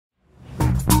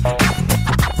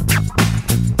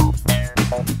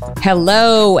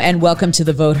Hello, and welcome to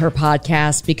the Vote Her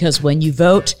podcast, because when you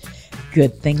vote,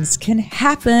 good things can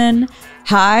happen.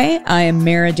 Hi, I am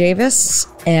Mara Davis,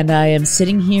 and I am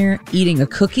sitting here eating a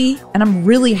cookie, and I'm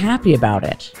really happy about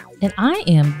it. And I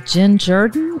am Jen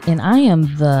Jordan, and I am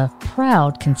the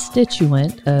proud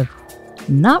constituent of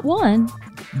not one,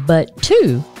 but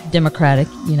two Democratic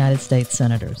United States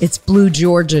senators. It's Blue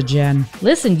Georgia, Jen.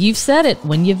 Listen, you've said it.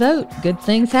 When you vote, good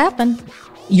things happen.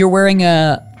 You're wearing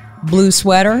a blue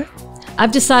sweater?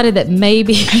 I've decided that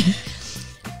maybe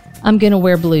I'm going to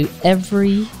wear blue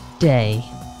every day,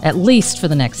 at least for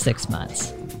the next 6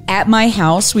 months. At my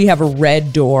house, we have a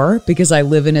red door because I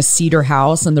live in a cedar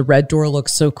house and the red door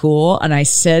looks so cool. And I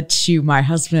said to my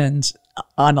husband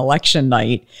on election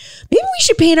night, maybe we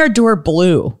should paint our door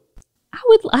blue.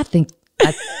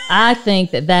 I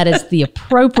think that is the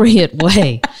appropriate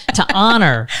way to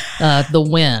honor the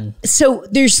win. So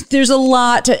there's a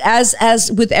lot to,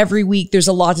 as with every week, there's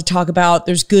a lot to talk about.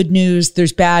 There's good news,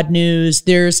 there's bad news,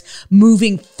 there's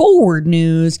moving forward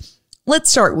news.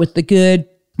 Let's start with the good.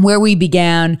 Where we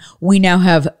began, we now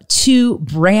have two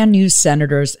brand new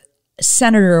senators,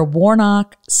 Senator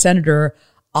Warnock, Senator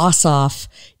Ossoff.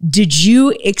 Did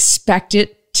you expect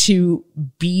it to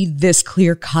be this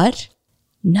clear cut?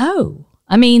 No.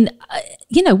 I mean,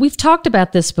 we've talked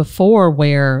about this before,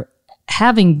 where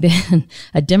having been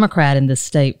a Democrat in this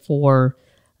state for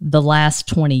the last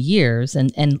 20 years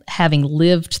and having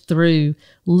lived through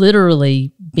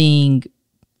literally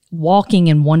walking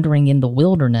and wandering in the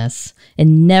wilderness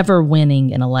and never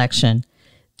winning an election,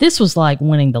 this was like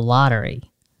winning the lottery.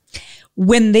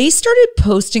 When they started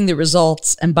posting the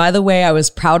results, and by the way, I was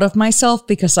proud of myself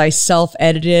because I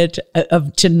self-edited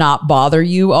to not bother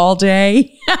you all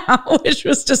day, which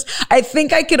was just, I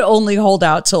think I could only hold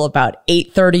out till about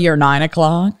 8:30 or 9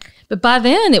 o'clock. But by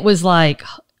then it was like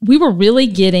we were really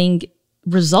getting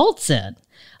results in.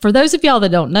 For those of y'all that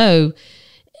don't know,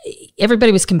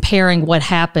 everybody was comparing what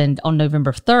happened on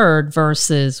November 3rd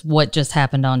versus what just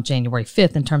happened on January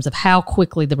 5th in terms of how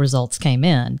quickly the results came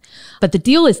in. But the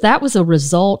deal is that was a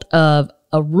result of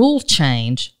a rule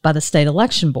change by the state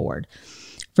election board.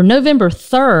 For November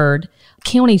 3rd,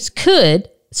 counties could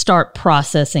start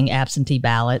processing absentee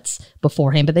ballots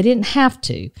beforehand, but they didn't have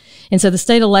to. And so the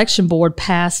state election board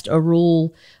passed a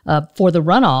rule for the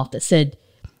runoff that said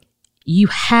you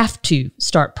have to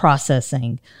start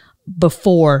processing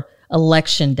before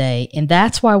election day. And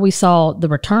that's why we saw the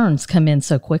returns come in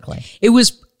so quickly. It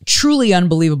was truly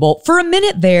unbelievable. For a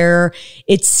minute there,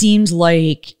 it seemed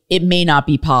like it may not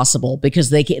be possible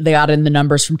because they got in the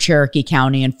numbers from Cherokee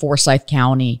County and Forsyth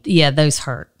County. Yeah, those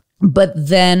hurt. But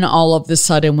then all of a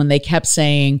sudden, when they kept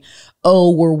saying,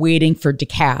 oh, we're waiting for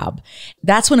DeKalb,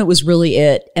 that's when it was really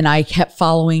it. And I kept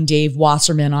following Dave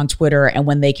Wasserman on Twitter. And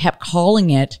when they kept calling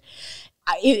it,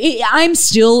 I'm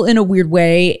still in a weird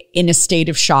way in a state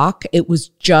of shock. It was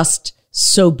just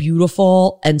so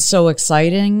beautiful and so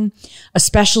exciting,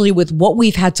 especially with what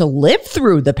we've had to live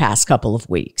through the past couple of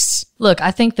weeks. Look,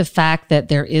 I think the fact that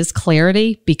there is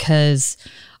clarity, because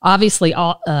obviously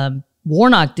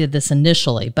Warnock did this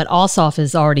initially, but Ossoff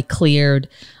has already cleared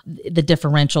the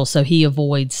differential, so he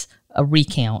avoids a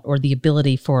recount or the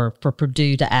ability for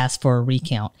Purdue to ask for a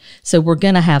recount. So we're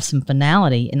going to have some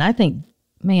finality, and I think,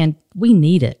 man, we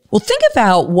need it. Well, think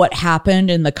about what happened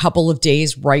in the couple of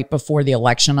days right before the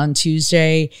election on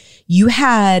Tuesday. You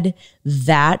had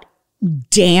that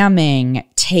damning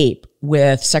tape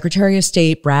with Secretary of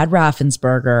State Brad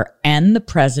Raffensperger and the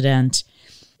president.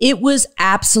 It was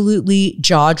absolutely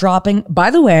jaw-dropping.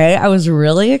 By the way, I was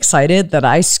really excited that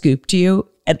I scooped you.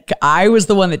 And I was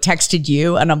the one that texted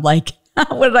you. And I'm like,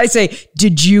 what did I say?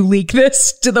 Did you leak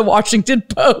this to the Washington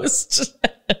Post?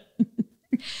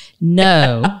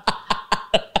 No.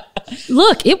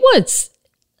 Look, what's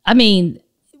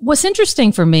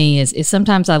interesting for me is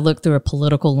sometimes I look through a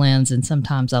political lens and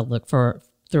sometimes I look through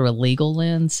a legal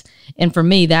lens. And for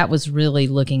me, that was really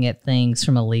looking at things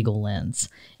from a legal lens.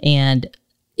 And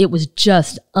it was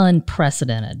just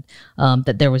unprecedented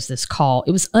that there was this call.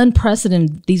 It was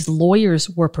unprecedented. These lawyers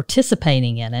were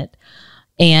participating in it.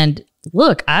 And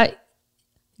look,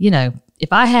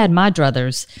 if I had my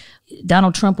druthers,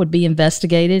 Donald Trump would be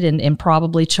investigated and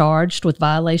probably charged with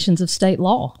violations of state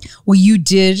law. Well, you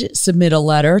did submit a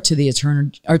letter to the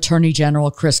Attorney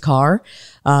General, Chris Carr,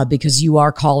 because you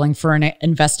are calling for an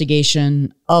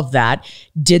investigation of that.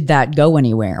 Did that go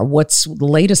anywhere? What's the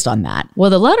latest on that? Well,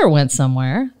 the letter went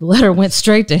somewhere. The letter went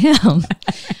straight to him.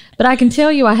 But I can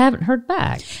tell you I haven't heard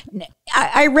back.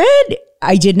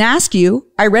 I didn't ask you.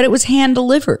 I read it was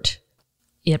hand-delivered.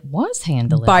 It was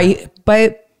hand-delivered.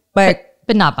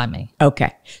 But not by me.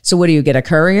 Okay. So what do you get, a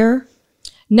courier?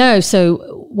 No.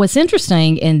 So what's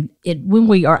interesting, and when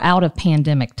we are out of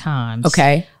pandemic times,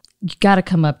 Okay. you got to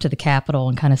come up to the Capitol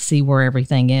and kind of see where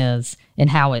everything is and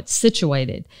how it's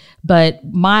situated. But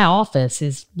my office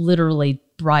is literally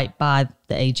right by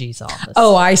the AG's office.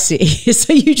 Oh, I see.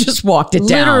 So you just walked it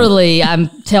down. Literally, I'm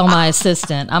tell my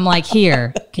assistant, I'm like,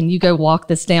 here, can you go walk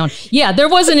this down? Yeah, there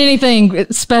wasn't anything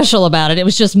special about it. It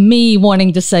was just me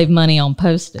wanting to save money on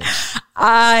postage.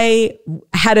 I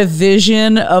had a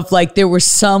vision of like there was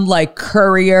some like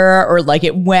courier or like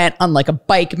it went on like a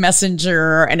bike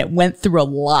messenger and it went through a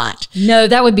lot. No,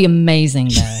 that would be amazing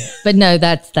though. But no,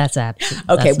 that's absolutely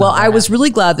Okay. Well, I was really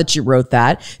glad that you wrote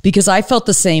that because I felt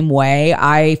the same way.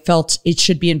 I felt it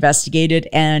should be investigated.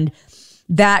 And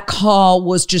that call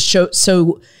was just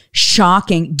so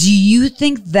shocking. Do you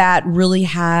think that really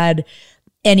had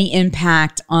any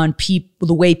impact on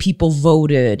the way people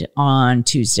voted on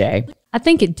Tuesday? I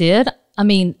think it did. I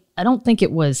mean, I don't think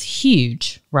it was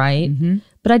huge, right? Mm-hmm.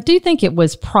 But I do think it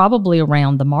was probably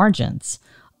around the margins.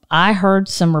 I heard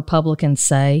some Republicans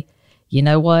say, you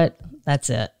know what? That's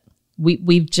it. We've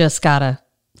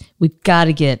got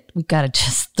to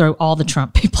just throw all the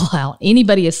Trump people out,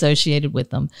 anybody associated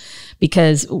with them,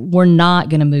 because we're not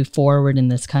going to move forward in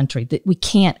this country. We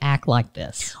can't act like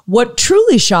this. What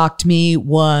truly shocked me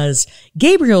was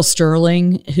Gabriel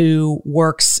Sterling, who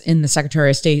works in the Secretary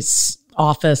of State's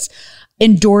office,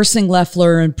 endorsing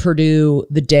Loeffler and Perdue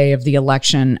the day of the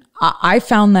election. I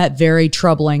found that very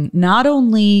troubling, not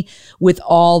only with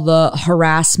all the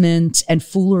harassment and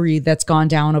foolery that's gone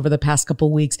down over the past couple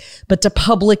of weeks, but to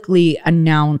publicly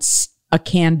announce a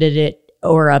candidate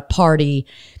or a party,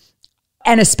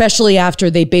 and especially after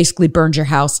they basically burned your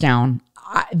house down.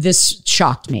 This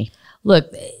shocked me.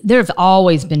 Look, there have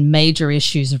always been major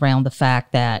issues around the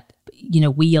fact that,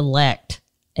 we elect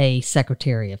a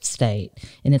Secretary of State,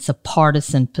 and it's a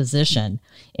partisan position.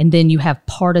 And then you have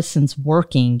partisans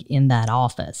working in that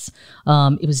office.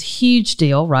 It was a huge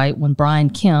deal, right, when Brian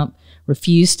Kemp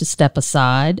refused to step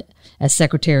aside as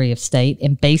Secretary of State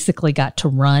and basically got to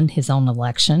run his own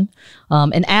election.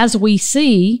 And as we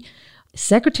see,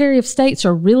 Secretary of States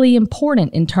are really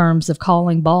important in terms of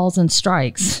calling balls and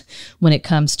strikes when it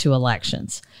comes to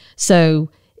elections. So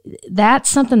that's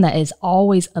something that is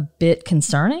always a bit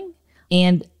concerning.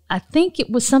 And I think it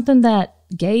was something that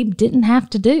Gabe didn't have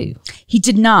to do. He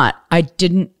did not. I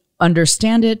didn't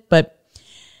understand it, but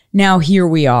now here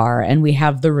we are and we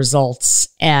have the results.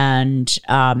 And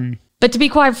but to be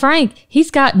quite frank,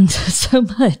 he's gotten so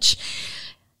much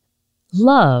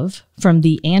love from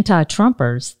the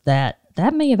anti-Trumpers that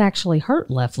may have actually hurt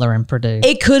Loeffler and Perdue.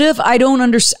 It could have. I don't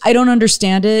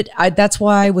understand it. That's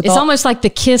why it's almost like the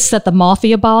kiss that the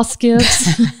mafia boss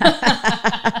gives.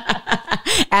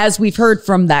 As we've heard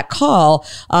from that call,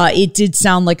 it did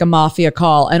sound like a mafia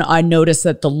call. And I noticed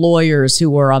that the lawyers who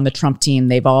were on the Trump team,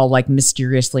 they've all like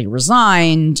mysteriously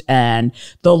resigned. And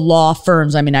the law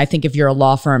firms, I mean, I think if you're a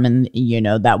law firm and,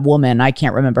 that woman, I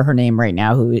can't remember her name right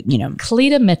now,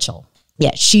 Cleta Mitchell.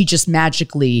 Yeah, she just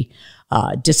magically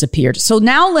disappeared. So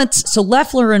now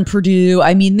Loeffler and Perdue,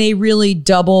 I mean, they really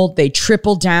doubled, they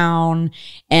tripled down.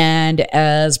 And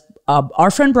as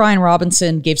our friend Brian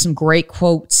Robinson gave some great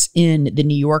quotes in The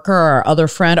New Yorker, our other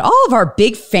friend, all of our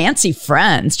big fancy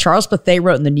friends, Charles Bethea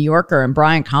wrote in The New Yorker, and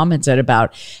Brian commented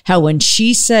about how when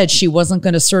she said she wasn't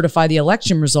going to certify the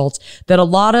election results, that a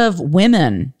lot of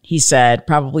women, he said,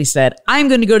 probably said, I'm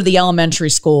going to go to the elementary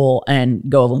school and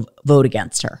go vote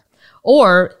against her.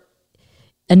 Or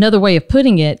another way of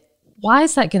putting it, why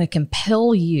is that going to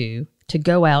compel you to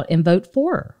go out and vote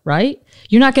for her, right?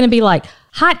 You're not going to be like,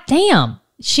 hot damn,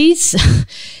 she's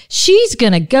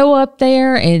going to go up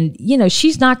there and,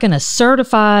 she's not going to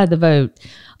certify the vote.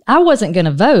 I wasn't going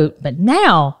to vote, but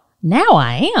now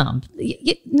I am.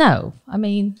 No, I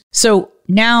mean. So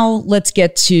now let's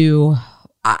get to,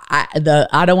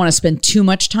 I don't want to spend too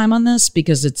much time on this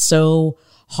because it's so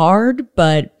hard,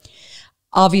 but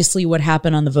obviously what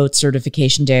happened on the vote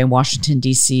certification day in Washington,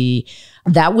 D.C.,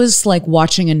 that was like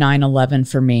watching a 9/11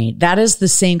 for me. That is the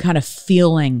same kind of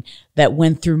feeling that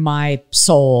went through my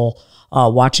soul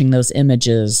watching those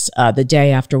images the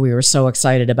day after we were so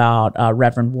excited about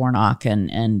Reverend Warnock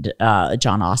and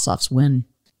Jon Ossoff's win.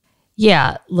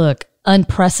 Yeah, look,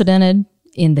 unprecedented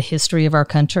in the history of our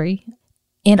country.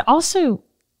 And also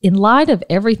in light of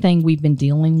everything we've been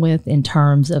dealing with in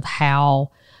terms of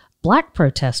how Black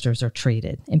protesters are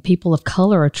treated and people of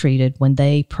color are treated when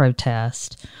they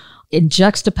protest, in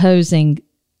juxtaposing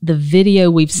the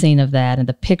video we've seen of that and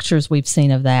the pictures we've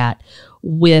seen of that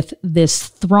with this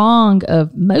throng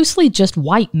of mostly just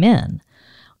white men,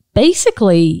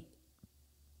 basically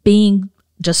being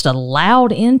just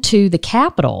allowed into the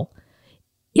Capitol.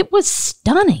 it was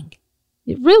stunning.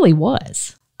 It really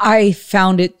was. I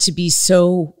found it to be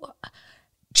so,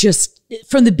 just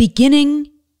from the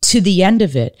beginning to the end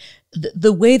of it,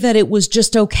 the way that it was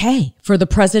just okay for the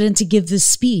president to give this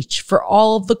speech, for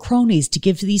all of the cronies to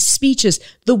give these speeches,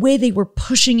 the way they were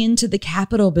pushing into the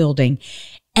Capitol building.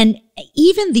 And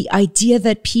even the idea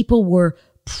that people were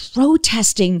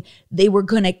protesting, they were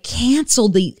going to cancel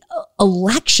the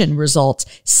election results.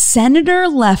 Senator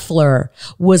Loeffler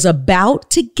was about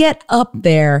to get up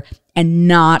there and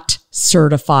not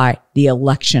certify the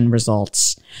election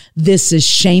results. This is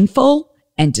shameful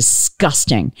and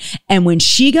disgusting. And when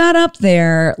she got up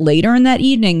there later in that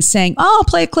evening saying, "Oh, I'll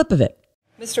play a clip of it."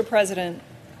 Mr. President,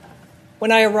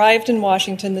 when I arrived in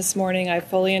Washington this morning, I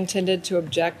fully intended to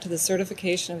object to the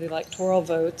certification of the electoral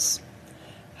votes.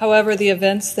 However, the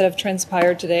events that have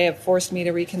transpired today have forced me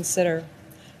to reconsider,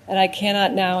 and I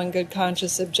cannot now in good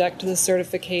conscience object to the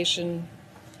certification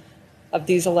of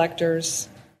these electors.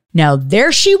 Now,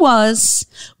 there she was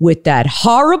with that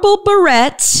horrible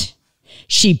barrette.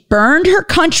 She burned her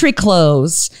country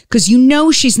clothes because you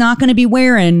know she's not going to be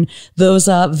wearing those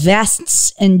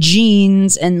vests and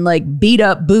jeans and like beat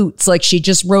up boots like she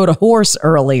just rode a horse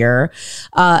earlier.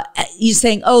 He's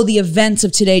saying, "Oh, the events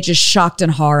of today just shocked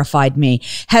and horrified me."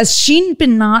 Has she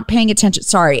been not paying attention?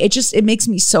 Sorry, it makes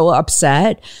me so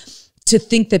upset to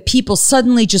think that people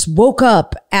suddenly just woke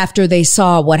up after they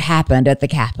saw what happened at the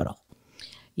Capitol.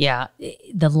 Yeah,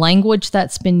 the language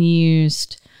that's been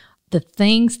used, the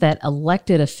things that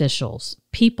elected officials,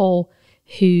 people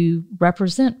who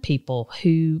represent people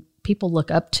who people look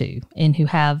up to and who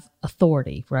have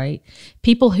authority, right?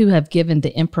 People who have given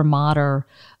the imprimatur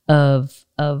of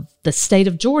the state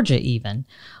of Georgia even,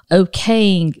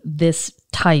 okaying this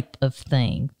type of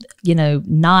thing,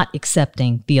 not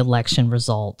accepting the election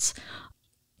results,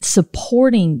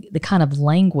 supporting the kind of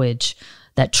language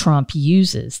that Trump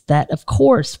uses, that of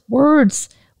course words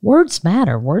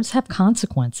matter. Words have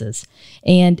consequences.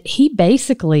 And he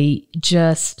basically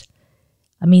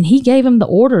he gave them the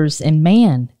orders and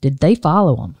man, did they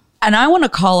follow them. And I want to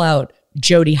call out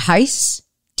Jody Heiss,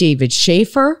 David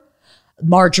Schaefer,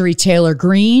 Marjorie Taylor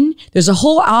Greene. There's a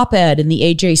whole op-ed in the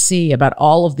AJC about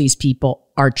all of these people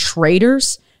are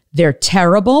traitors. They're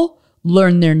terrible.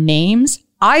 Learn their names.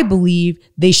 I believe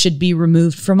they should be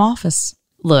removed from office.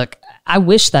 Look, I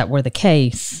wish that were the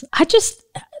case. I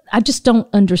just don't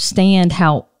understand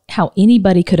how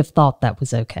anybody could have thought that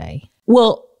was okay.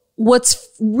 Well, what's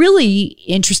really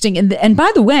interesting, and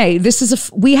by the way,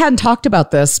 we hadn't talked about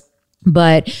this,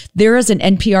 but there is an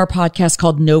NPR podcast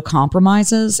called No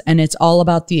Compromises, and it's all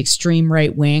about the extreme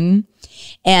right wing,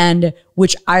 and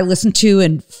which I listen to,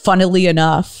 and funnily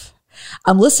enough,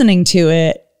 I'm listening to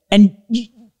it, and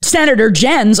Senator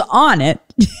Jen's on it.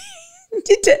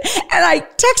 And I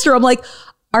text her, I'm like,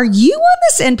 "Are you on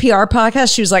this NPR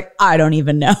podcast?" She was like, "I don't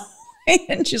even know."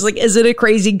 And she's like, "Is it a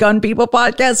crazy gun people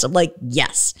podcast?" I'm like,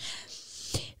 "Yes."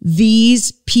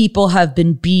 These people have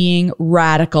been being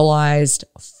radicalized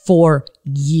for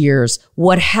years.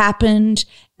 What happened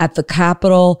at the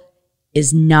Capitol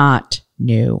is not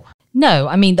new.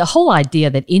 No, the whole idea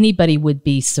that anybody would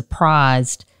be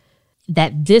surprised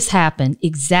that this happened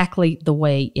exactly the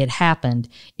way it happened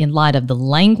in light of the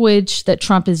language that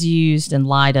Trump has used, in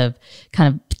light of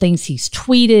kind of things he's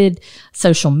tweeted,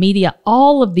 social media,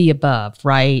 all of the above,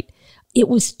 right? It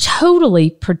was totally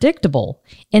predictable.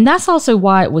 And that's also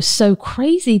why it was so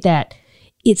crazy that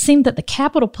it seemed that the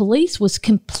Capitol Police was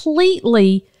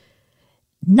completely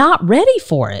not ready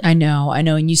for it. I know.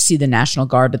 And you see the National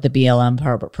Guard at the BLM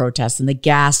protests and the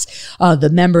the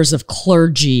members of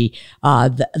clergy,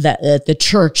 the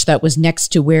church that was next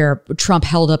to where Trump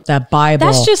held up that Bible.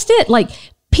 That's just it. Like,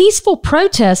 peaceful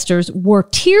protesters were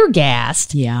tear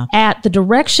gassed at the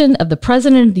direction of the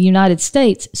President of the United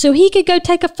States so he could go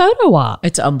take a photo op.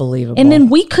 It's unbelievable. And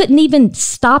then we couldn't even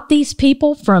stop these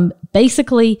people from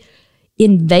basically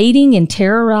invading and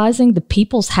terrorizing the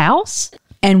people's house.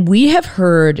 And we have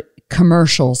heard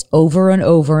commercials over and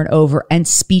over and over, and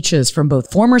speeches from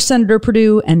both former Senator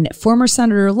Perdue and former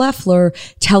Senator Loeffler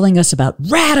telling us about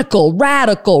radical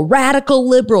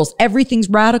liberals. Everything's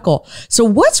radical. So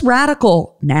what's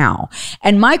radical now?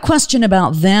 And my question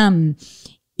about them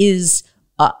is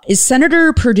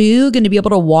Senator Perdue going to be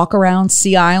able to walk around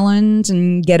Sea Island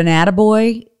and get an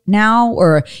attaboy now?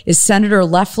 Or is Senator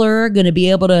Loeffler going to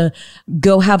be able to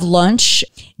go have lunch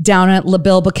down at La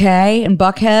Belle Bouquet in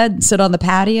Buckhead and sit on the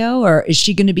patio? Or is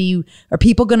she going to be, are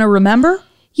people going to remember?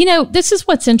 This is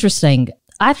what's interesting.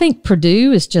 I think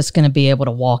Perdue is just going to be able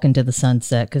to walk into the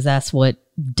sunset because that's what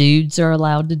dudes are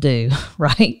allowed to do,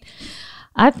 right?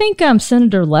 I think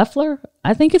Senator Loeffler,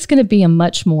 I think it's going to be a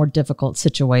much more difficult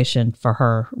situation for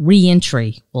her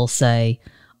re-entry, we'll say,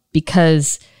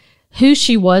 because who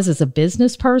she was as a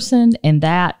business person and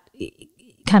that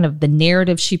kind of the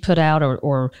narrative she put out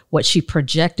or what she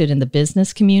projected in the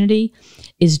business community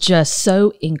is just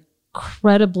so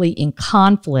incredibly in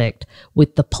conflict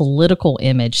with the political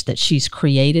image that she's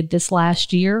created this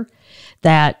last year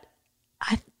that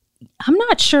I'm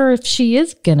not sure if she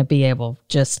is going to be able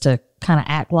just to kind of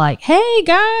act like, hey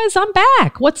guys, I'm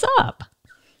back. What's up?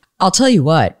 I'll tell you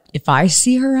what, if I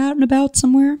see her out and about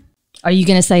somewhere. Are you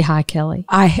going to say hi, Kelly?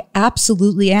 I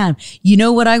absolutely am. You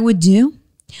know what I would do?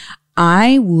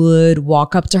 I would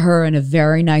walk up to her in a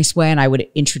very nice way and I would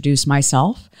introduce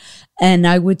myself and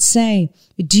I would say,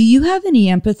 do you have any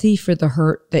empathy for the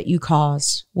hurt that you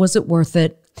caused? Was it worth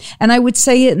it? And I would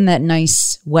say it in that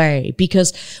nice way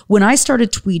because when I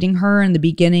started tweeting her in the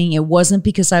beginning, it wasn't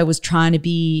because I was trying to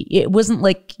be, it wasn't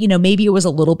like, maybe it was a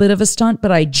little bit of a stunt,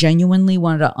 but I genuinely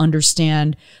wanted to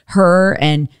understand her.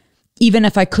 And even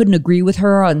if I couldn't agree with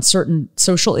her on certain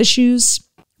social issues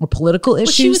or political issues.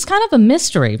 Well, she was kind of a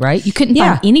mystery, right? You couldn't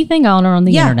find anything on her on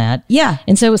the internet. Yeah.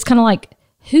 And so it was kind of like,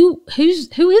 who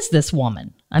is this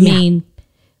woman? I mean,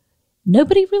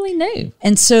 nobody really knew.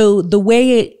 And so the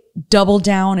way it doubled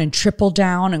down and tripled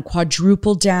down and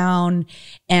quadrupled down,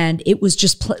 and it was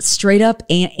just straight up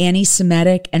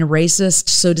anti-Semitic and racist.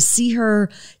 So to see her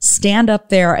stand up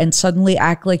there and suddenly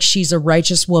act like she's a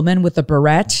righteous woman with a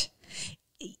beret,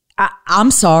 I'm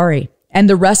sorry. And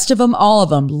the rest of them, all of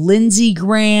them, Lindsey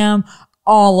Graham,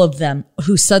 all of them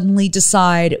who suddenly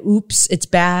decide, oops, it's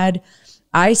bad.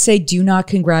 I say, do not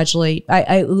congratulate.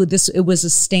 It was a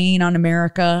stain on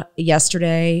America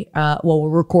yesterday. We're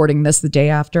recording this the day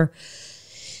after.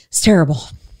 It's terrible.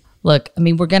 Look, I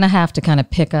mean, we're going to have to kind of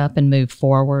pick up and move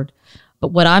forward.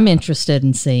 But what I'm interested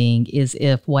in seeing is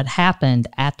if what happened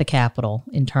at the Capitol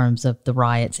in terms of the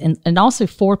riots, and also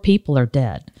 4 people are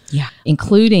dead. Yeah.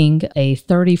 Including a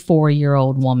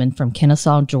 34-year-old woman from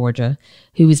Kennesaw, Georgia,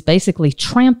 who was basically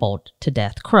trampled to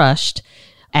death, crushed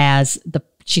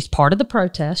she's part of the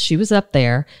protest. She was up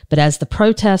there, but as the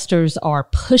protesters are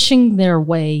pushing their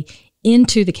way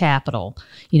into the Capitol,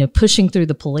 pushing through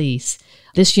the police,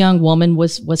 this young woman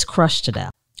was crushed to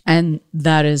death. And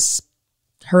that is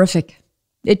horrific.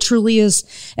 It truly is.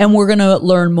 And we're going to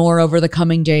learn more over the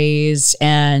coming days.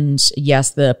 And yes,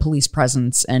 the police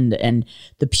presence and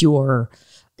the pure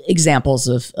examples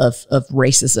of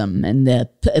racism and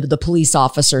the police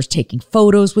officers taking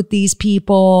photos with these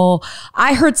people.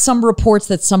 I heard some reports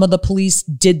that some of the police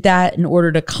did that in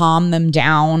order to calm them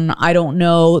down. I don't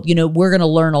know. We're going to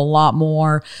learn a lot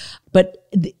more. But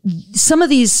some of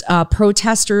these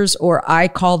protesters, or I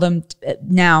call them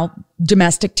now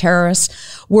domestic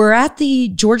terrorists, were at the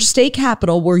Georgia State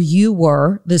Capitol where you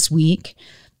were this week.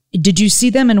 Did you see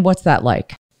them, and what's that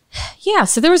like? Yeah,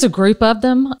 so there was a group of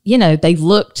them.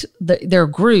 Their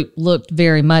group looked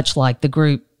very much like the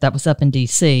group that was up in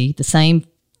D.C., the same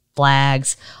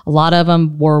flags. A lot of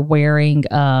them were wearing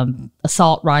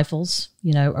assault rifles,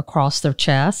 across their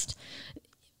chest,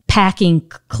 packing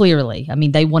clearly. I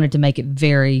mean, they wanted to make it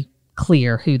very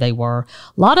clear who they were.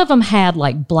 A lot of them had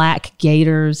like black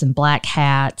gaiters and black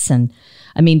hats. And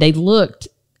I mean, they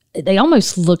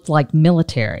almost looked like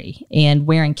military and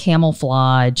wearing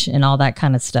camouflage and all that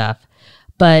kind of stuff.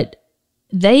 But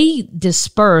they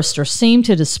dispersed or seemed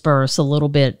to disperse a little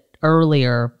bit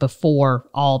earlier before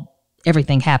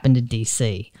everything happened in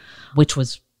D.C., which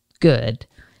was good.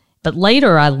 But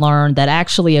later I learned that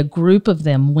actually a group of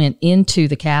them went into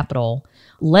the Capitol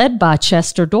led by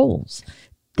Chester Doles,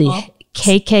 the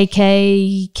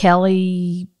KKK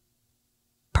Kelly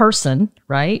person,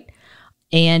 right?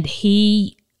 And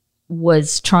he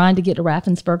was trying to get to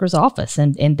Raffensperger's office,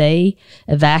 and they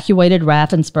evacuated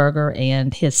Raffensperger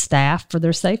and his staff for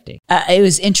their safety. It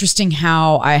was interesting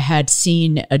how I had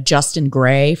seen Justin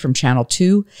Gray from Channel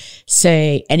 2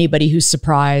 say anybody who's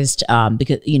surprised,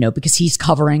 because he's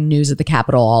covering news at the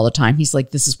Capitol all the time. He's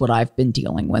like, this is what I've been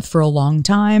dealing with for a long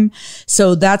time.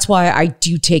 So that's why I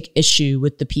do take issue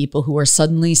with the people who are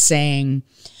suddenly saying,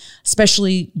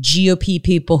 especially GOP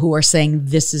people who are saying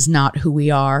this is not who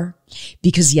we are.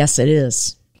 Because yes, it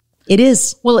is. It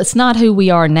is. Well, it's not who we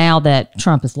are now that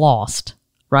Trump has lost,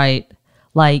 right?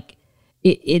 Like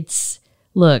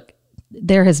look,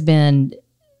 there has been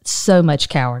so much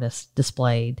cowardice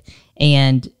displayed,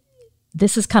 and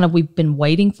this is kind of, we've been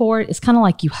waiting for it. It's kind of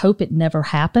like you hope it never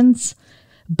happens,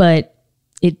 but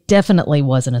it definitely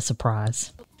wasn't a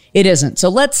surprise. It isn't. So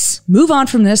let's move on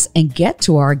from this and get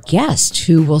to our guest,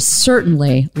 who will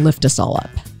certainly lift us all up.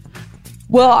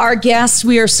 Well, our guest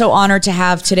we are so honored to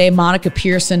have today, Monica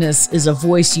Pearson, is a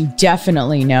voice you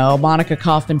definitely know. Monica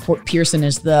Kaufman Pearson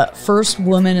is the first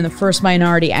woman and the first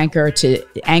minority anchor to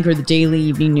anchor the daily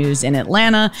evening news in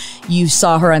Atlanta. You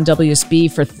saw her on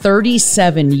WSB for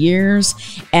 37 years,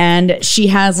 and she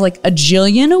has like a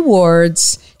jillion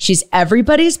awards. She's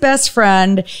everybody's best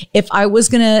friend. If I was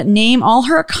going to name all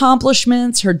her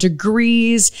accomplishments, her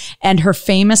degrees, and her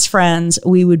famous friends,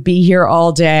 we would be here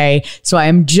all day. So I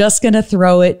am just going to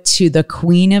throw it to the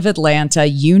Queen of Atlanta.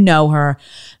 You know her,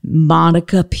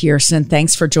 Monica Pearson.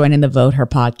 Thanks for joining the Vote Her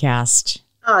podcast.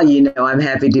 Oh, I'm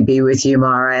happy to be with you,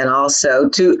 Mara, and also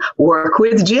to work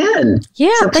with Jen.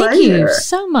 Yeah, thank you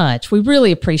so much. We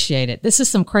really appreciate it. This is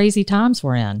some crazy times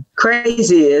we're in.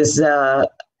 Crazy is...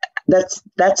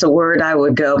 That's a word I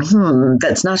would go,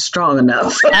 that's not strong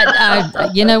enough.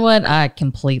 You know what? I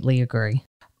completely agree.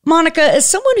 Monica, as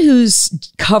someone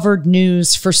who's covered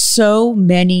news for so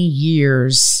many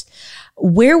years,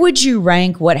 where would you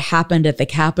rank what happened at the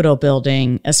Capitol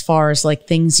building as far as like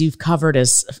things you've covered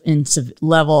as in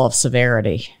level of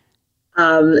severity?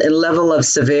 In level of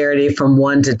severity from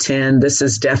 1 to 10, this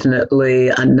is definitely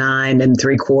a 9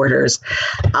 3/4.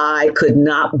 I could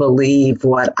not believe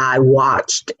what I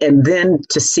watched. And then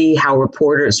to see how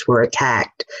reporters were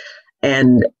attacked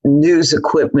and news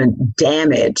equipment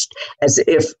damaged, as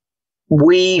if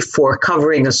we, for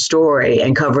covering a story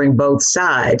and covering both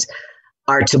sides,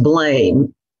 are to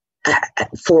blame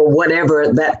for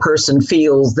whatever that person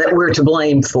feels that we're to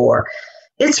blame for.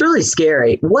 It's really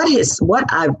scary.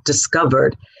 What I've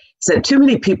discovered is that too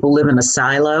many people live in a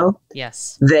silo.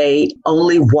 Yes. They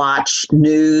only watch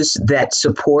news that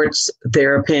supports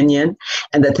their opinion,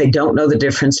 and that they don't know the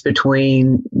difference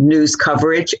between news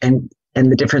coverage and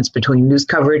the difference between news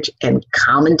coverage and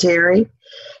commentary.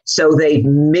 So they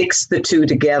mix the two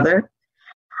together.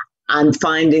 I'm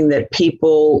finding that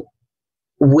people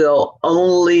will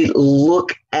only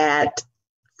look at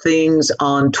things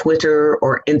on Twitter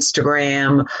or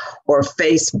Instagram or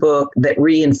Facebook that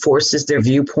reinforces their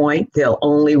viewpoint. They'll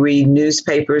only read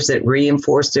newspapers that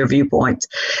reinforce their viewpoints.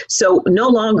 So no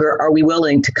longer are we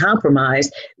willing to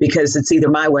compromise because it's either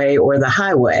my way or the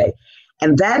highway.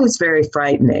 And that is very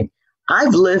frightening.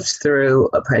 I've lived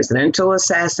through a presidential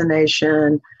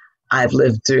assassination. I've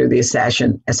lived through the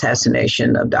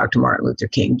assassination of Dr. Martin Luther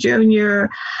King Jr.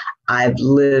 I've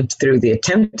lived through the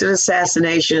attempted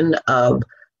assassination of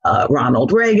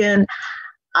Ronald Reagan.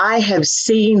 I have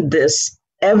seen this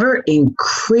ever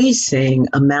increasing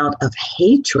amount of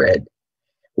hatred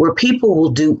where people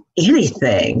will do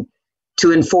anything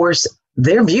to enforce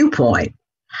their viewpoint.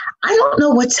 I don't know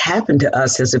what's happened to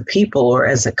us as a people or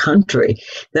as a country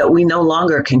that we no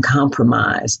longer can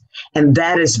compromise. And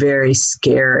that is very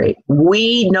scary.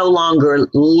 We no longer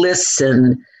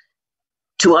listen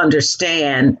to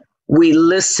understand. We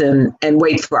listen and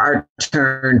wait for our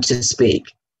turn to speak.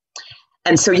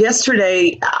 And so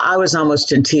yesterday, I was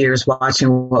almost in tears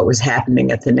watching what was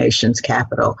happening at the nation's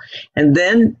capital. And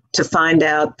then to find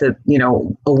out that,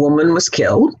 a woman was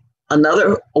killed.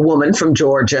 Another woman from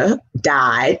Georgia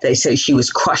died. They say she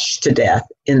was crushed to death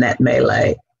in that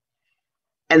melee.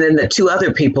 And then the 2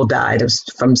 other people died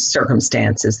from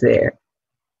circumstances there.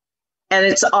 And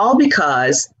it's all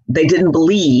because they didn't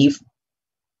believe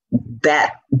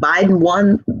that Biden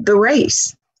won the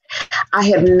race. I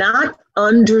have not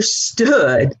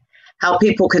understood how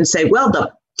people can say, well,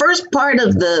 the first part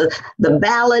of the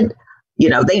ballot,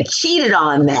 they cheated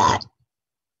on that.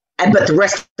 But the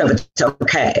rest of it's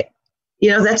okay.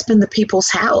 That's been the people's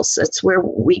house. That's where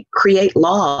we create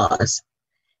laws.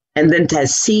 And then to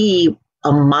see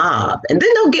a mob, and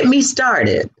then don't get me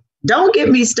started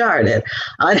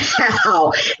on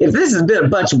how, if this has been a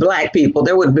bunch of Black people,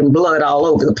 there would have been blood all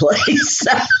over the place.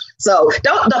 So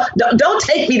don't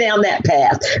take me down that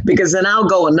path, because then I'll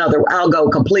go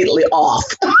completely off.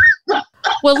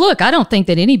 Well, look, I don't think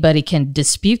that anybody can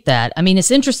dispute that. I mean,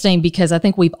 it's interesting because I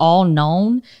think we've all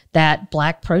known that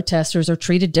Black protesters are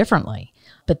treated differently.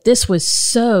 But this was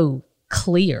so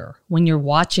clear when you're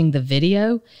watching the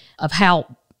video of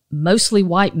how mostly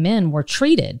white men were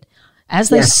treated as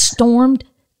they stormed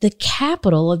the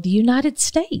Capitol of the United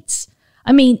States.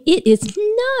 I mean, it is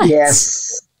nuts.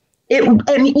 Yes. And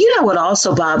what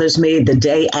also bothers me the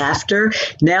day after?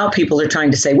 Now people are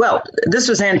trying to say, well, this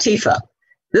was Antifa.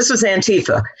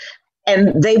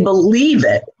 And they believe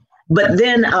it. But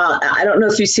then I don't know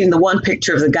if you've seen the one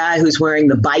picture of the guy who's wearing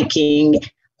the Viking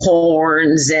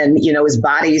horns and, his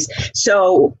body's.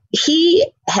 So he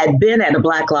had been at a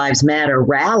Black Lives Matter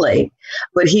rally,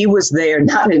 but he was there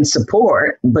not in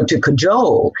support, but to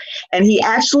cajole. And he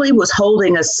actually was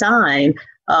holding a sign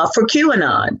for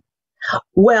QAnon.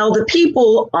 Well, the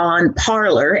people on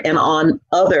Parler and on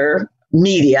other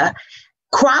media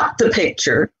cropped the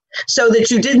picture so that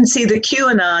you didn't see the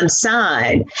QAnon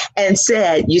sign and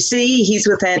said, you see, he's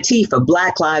with Antifa,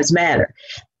 Black Lives Matter.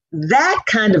 That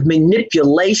kind of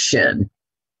manipulation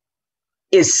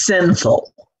is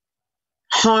sinful,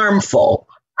 harmful,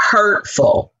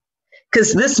 hurtful,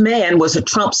 because this man was a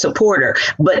Trump supporter,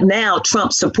 but now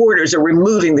Trump supporters are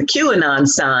removing the QAnon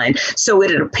sign, so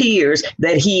it appears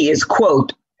that he is,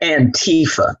 quote,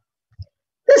 Antifa.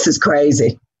 This is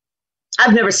crazy.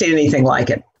 I've never seen anything like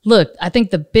it. Look, I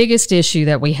think the biggest issue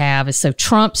that we have is, so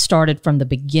Trump started from the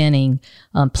beginning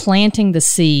planting the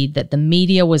seed that the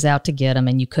media was out to get him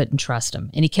and you couldn't trust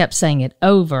him. And he kept saying it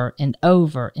over and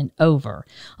over and over.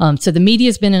 So the media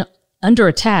has been under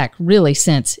attack really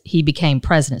since he became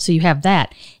president. So you have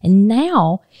that. And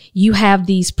now you have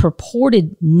these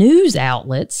purported news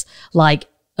outlets like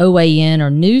OAN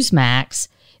or Newsmax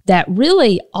that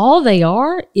really all they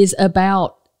are is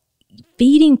about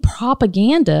feeding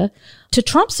propaganda to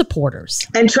Trump supporters.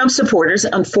 And Trump supporters,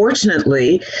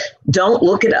 unfortunately, don't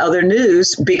look at other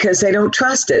news because they don't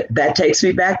trust it. That takes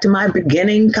me back to my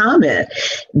beginning comment.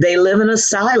 They live in a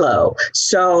silo.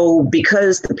 So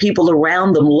because the people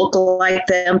around them look like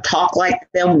them, talk like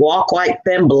them, walk like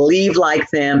them, believe like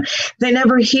them, they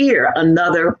never hear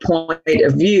another point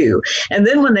of view. And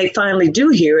then when they finally do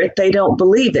hear it, they don't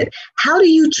believe it. How do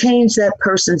you change that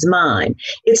person's mind?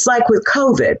 It's like with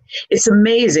COVID. It's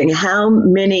amazing how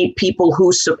many people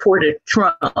who supported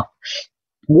Trump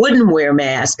wouldn't wear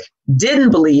masks,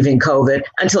 didn't believe in COVID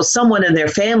until someone in their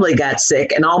family got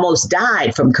sick and almost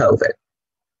died from COVID.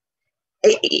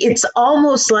 It's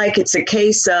almost like it's a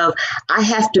case of I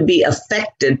have to be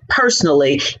affected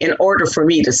personally in order for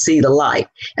me to see the light.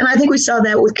 And I think we saw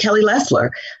that with Kelly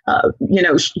Loeffler.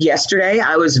 Yesterday,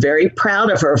 I was very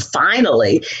proud of her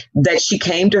finally that she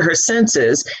came to her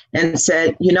senses and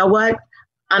said, you know what?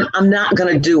 I'm not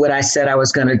going to do what I said I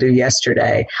was going to do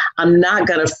yesterday. I'm not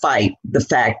going to fight the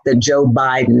fact that Joe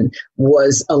Biden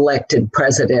was elected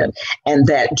president and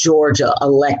that Georgia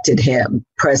elected him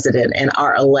president and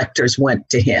our electors went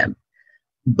to him.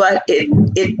 But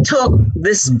it took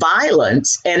this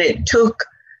violence and it took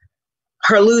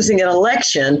her losing an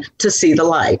election to see the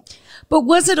light. But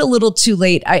was it a little too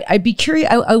late? I'd be curious.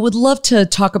 I would love to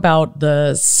talk about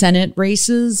the Senate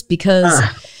races because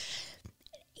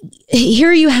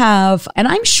here you have, and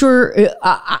I'm sure,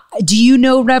 do you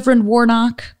know Reverend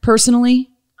Warnock personally?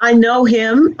 I know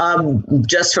him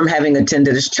just from having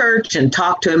attended his church and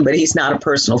talked to him, but he's not a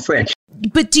personal friend.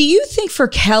 But do you think for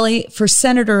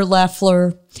Senator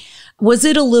Loeffler, was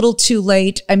it a little too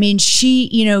late? I mean,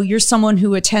 you're someone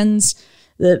who attends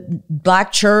the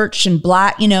Black church and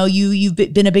Black, you've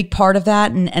been a big part of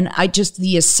that. And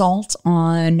the assault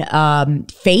on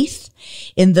faith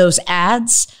in those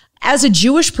ads. As a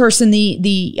Jewish person,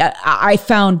 I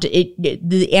found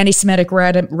the anti-Semitic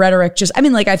rhetoric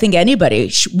I think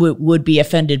anybody would be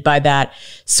offended by that.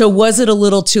 So was it a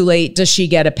little too late? Does she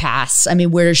get a pass? I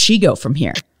mean, where does she go from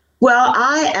here? Well,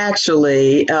 I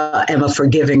actually am a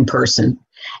forgiving person.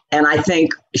 And I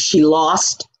think she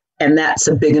lost, and that's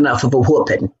a big enough of a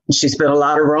whooping. She spent a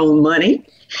lot of her own money.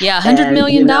 Yeah, $100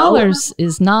 million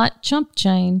is not chump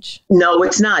change. No,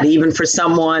 it's not, even for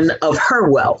someone of her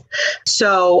wealth.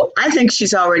 So I think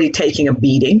she's already taking a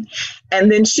beating. And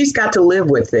then she's got to live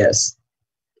with this.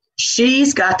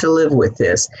 She's got to live with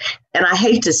this. And I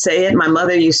hate to say it, my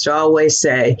mother used to always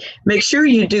say, make sure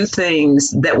you do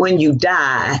things that when you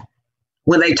die,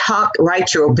 when they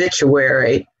write your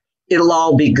obituary, it'll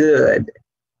all be good.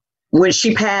 When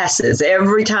she passes,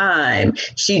 every time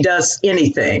she does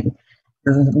anything,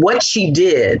 what she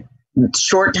did,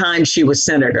 short time she was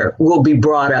senator, will be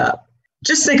brought up.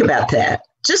 Just think about that.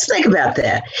 Just think about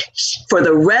that. For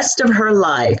the rest of her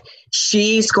life,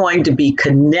 she's going to be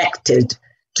connected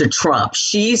to Trump.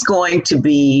 She's going to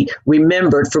be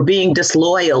remembered for being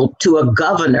disloyal to a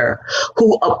governor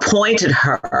who appointed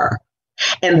her.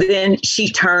 And then she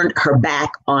turned her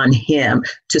back on him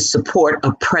to support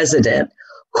a president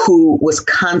who was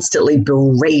constantly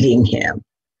berating him.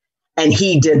 And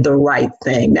he did the right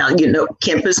thing. Now,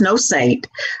 Kemp is no saint,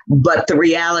 but the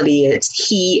reality is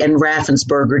he and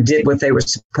Raffensperger did what they were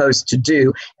supposed to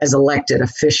do as elected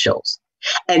officials.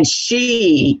 And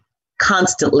she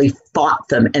constantly fought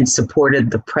them and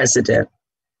supported the president.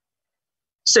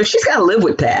 So she's got to live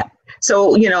with that.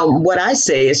 So, what I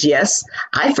say is, yes,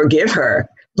 I forgive her,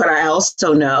 but I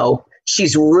also know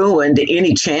she's ruined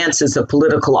any chances of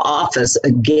political office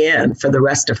again for the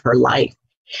rest of her life.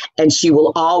 And she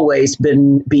will always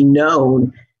be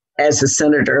known as a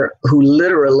senator who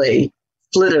literally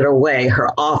flitted away her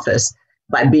office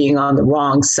by being on the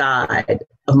wrong side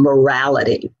of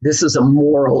morality. This is a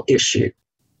moral issue.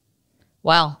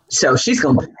 Wow. So she's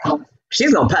going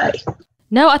to pay.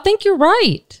 No, I think you're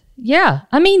right. Yeah.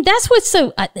 I mean, that's what's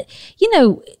so,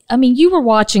 you were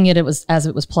watching it. It was as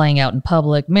it was playing out in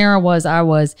public. Mara was, I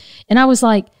was, and I was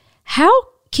like, how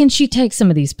can she take some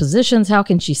of these positions? How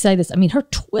can she say this? I mean, her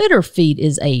Twitter feed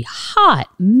is a hot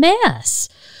mess.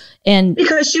 And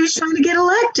because she was trying to get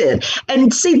elected.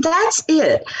 And see, that's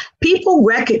it. People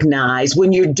recognize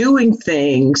when you're doing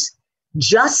things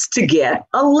just to get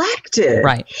elected.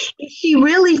 Right. If she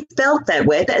really felt that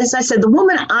way, as I said, the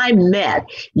woman I met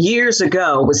years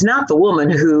ago was not the woman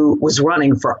who was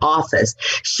running for office.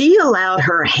 She allowed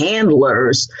her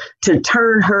handlers to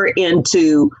turn her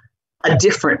into a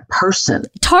different person.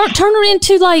 Turn her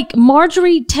into like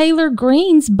Marjorie Taylor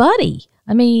Greene's buddy.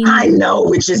 I mean, I know,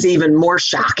 which is even more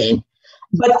shocking,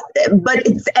 but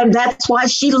and that's why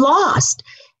she lost.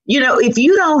 If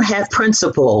you don't have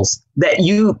principles that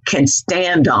you can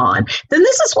stand on, then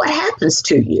this is what happens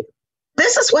to you.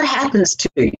 This is what happens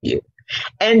to you.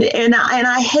 And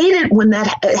I hate it when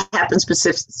that happens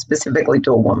specifically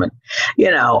to a woman.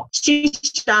 She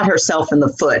shot herself in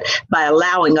the foot by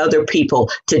allowing other people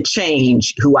to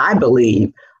change who I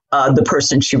believe the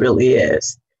person she really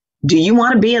is. Do you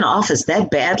want to be in office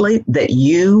that badly that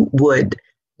you would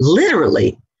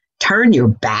literally turn your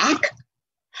back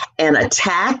and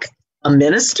attack a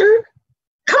minister?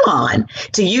 Come on.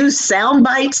 To use sound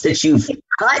bites that you've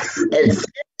cut and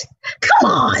come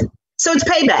on. So it's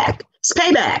payback. It's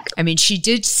payback. I mean, she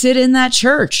did sit in that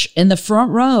church in the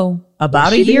front row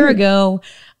about a year ago.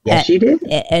 Yes, she did.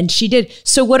 And she did.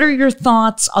 So what are your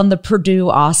thoughts on the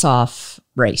Perdue-Ossoff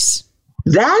race?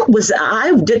 That was,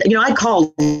 I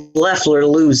called Loeffler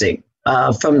losing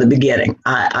from the beginning.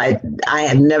 I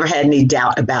have never had any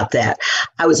doubt about that.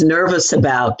 I was nervous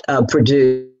about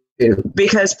Perdue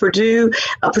because Perdue,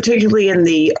 particularly in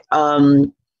the,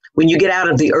 when you get out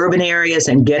of the urban areas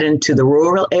and get into the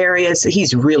rural areas,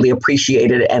 he's really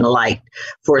appreciated and liked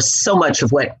for so much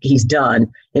of what he's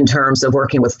done in terms of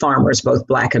working with farmers, both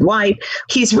black and white.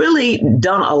 He's really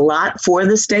done a lot for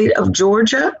the state of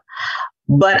Georgia.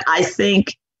 But I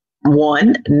think,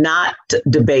 one, not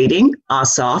debating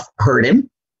Ossoff hurt him.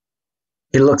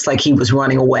 It looks like he was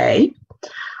running away.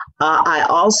 I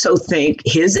also think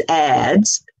his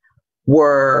ads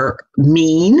were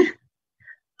mean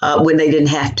when they didn't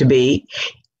have to be.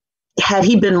 Had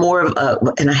he been more of a,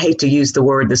 and I hate to use the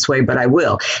word this way, but I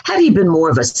will, had he been more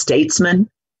of a statesman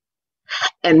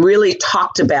and really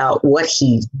talked about what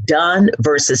he's done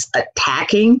versus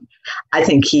attacking, I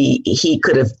think he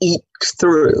could have eked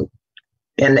through,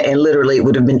 and literally it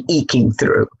would have been eking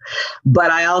through.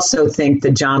 But I also think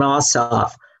that Jon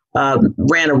Ossoff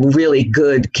ran a really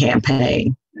good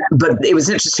campaign. But it was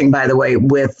interesting, by the way,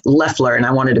 with Loeffler, and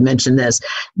I wanted to mention this,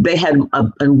 they had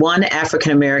one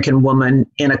African-American woman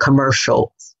in a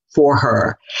commercial for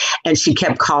her, and she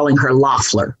kept calling her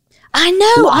Loeffler. I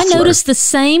know. Loeffler. I noticed the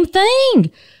same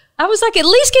thing. I was like, at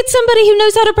least get somebody who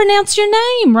knows how to pronounce your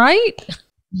name, right?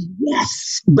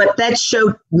 Yes, but that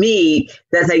showed me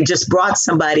that they just brought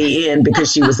somebody in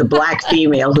because she was a black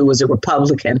female who was a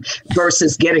Republican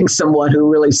versus getting someone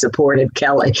who really supported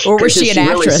Kelly. Or was she an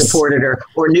actress? Really supported her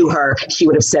or knew her, she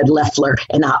would have said Loeffler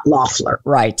and not Loeffler.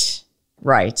 Right.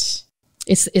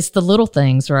 It's the little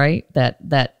things, right? That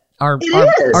are and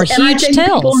huge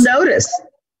tells. People notice.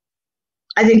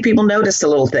 I think people notice the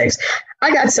little things.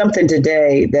 I got something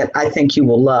today that I think you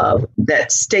will love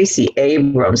that Stacey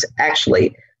Abrams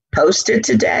actually posted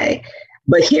today.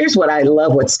 But here's what I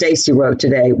love what Stacey wrote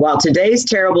today. While today's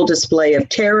terrible display of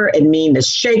terror and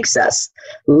meanness shakes us,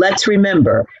 let's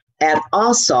remember at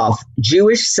Ossoff,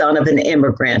 Jewish son of an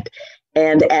immigrant,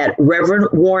 and at Reverend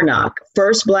Warnock,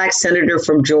 first black senator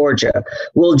from Georgia,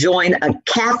 will join a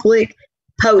Catholic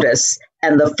POTUS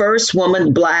and the first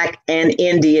woman, black, and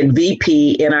Indian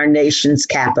VP in our nation's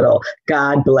capital.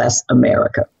 God bless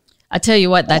America. I tell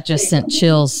you what, that just sent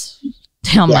chills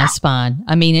down my spine.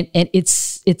 I mean,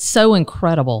 it's so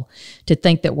incredible to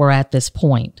think that we're at this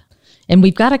point. And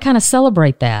we've got to kind of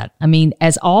celebrate that. I mean,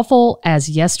 as awful as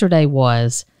yesterday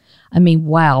was, I mean,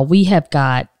 wow, we have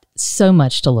got so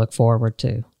much to look forward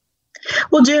to.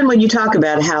 Well, Jen, when you talk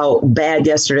about how bad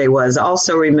yesterday was,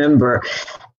 also remember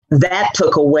that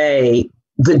took away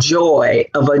the joy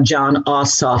of a Jon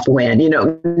Ossoff win. You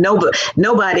know,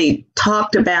 nobody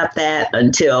talked about that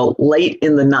until late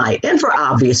in the night. And for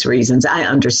obvious reasons, I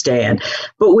understand.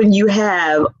 But when you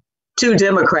have two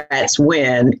Democrats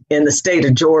win in the state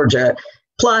of Georgia,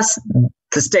 plus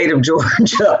the state of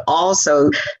Georgia also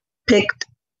picked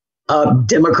a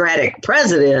Democratic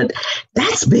president,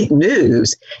 that's big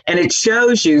news. And it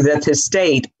shows you that the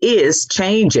state is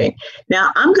changing.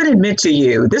 Now, I'm going to admit to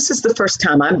you, this is the first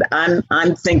time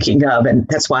I'm thinking of, and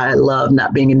that's why I love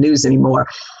not being in news anymore.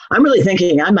 I'm really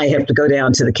thinking I might have to go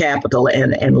down to the Capitol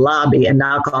and lobby and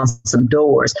knock on some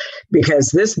doors, because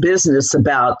this business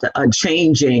about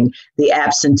changing the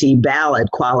absentee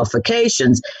ballot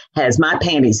qualifications has my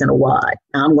panties in a wad.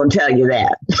 I'm going to tell you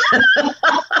that.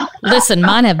 Listen,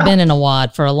 mine have been in a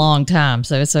wad for a long time,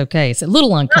 so it's okay. It's a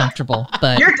little uncomfortable,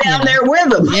 but you're down there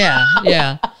with them.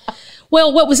 Yeah.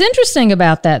 Well, what was interesting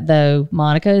about that, though,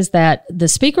 Monica, is that the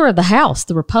Speaker of the House,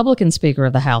 the Republican Speaker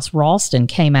of the House, Ralston,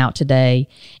 came out today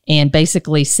and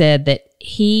basically said that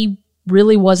he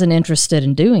really wasn't interested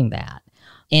in doing that.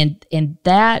 And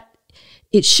that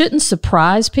it shouldn't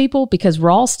surprise people, because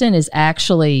Ralston is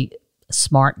actually a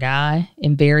smart guy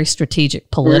and very strategic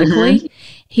politically. Mm-hmm.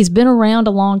 He's been around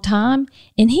a long time.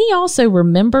 And he also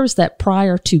remembers that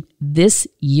prior to this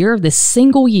year, this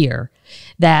single year,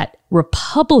 that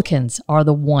Republicans are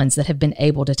the ones that have been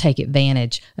able to take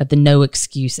advantage of the no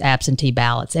excuse absentee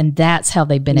ballots. And that's how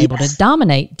they've been able to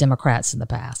dominate Democrats in the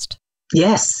past.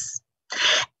 Yes.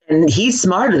 And he's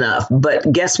smart enough.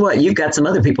 But guess what? You've got some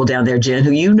other people down there, Jen,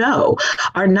 who you know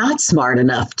are not smart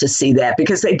enough to see that,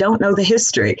 because they don't know the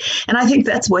history. And I think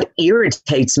that's what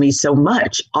irritates me so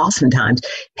much. Oftentimes,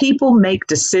 people make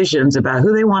decisions about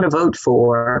who they want to vote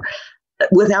for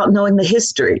without knowing the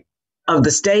history of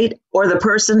the state or the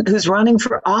person who's running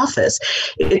for office.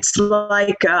 It's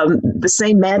like the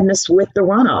same madness with the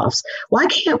runoffs. Why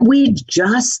can't we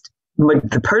just,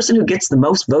 the person who gets the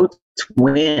most votes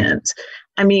wins?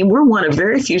 I mean, we're one of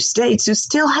very few states who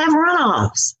still have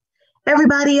runoffs.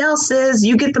 Everybody else says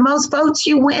you get the most votes,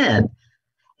 you win.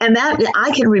 And that,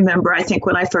 I can remember, I think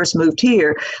when I first moved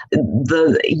here,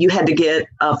 you had to get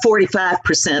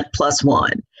 45% plus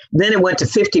one. Then it went to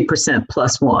 50%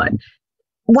 plus one.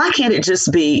 Why can't it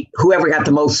just be whoever got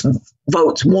the most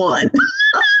votes won?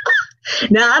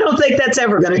 Now, I don't think that's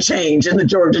ever going to change in the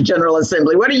Georgia General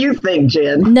Assembly. What do you think,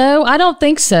 Jen? No, I don't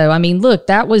think so. I mean, look,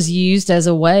 that was used as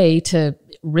a way to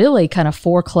really kind of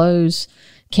foreclose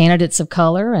candidates of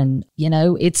color. And, you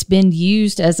know, it's been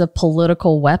used as a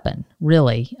political weapon,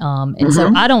 really.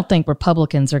 So I don't think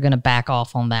Republicans are going to back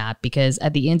off on that, because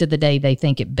at the end of the day, they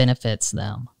think it benefits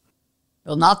them.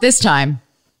 Well, not this time.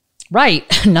 Right.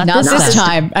 Not this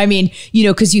time. I mean, you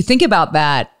know, because you think about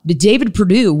that, David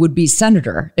Perdue would be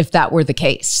senator if that were the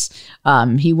case.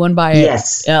 He won by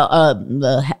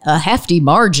a hefty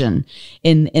margin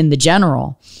in the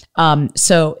general.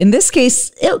 So in this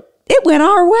case, it went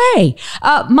our way.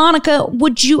 Monica,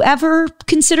 would you ever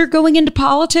consider going into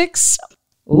politics?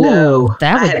 Ooh, no,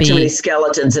 I have too many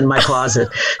skeletons in my closet.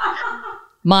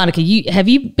 Monica, have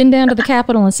you been down to the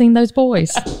Capitol and seen those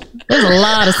boys? There's a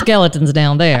lot of skeletons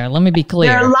down there. Let me be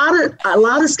clear. There are a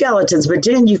lot of skeletons, but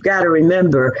Jen, you've got to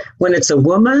remember, when it's a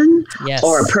woman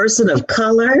or a person of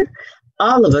color,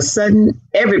 all of a sudden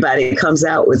everybody comes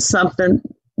out with something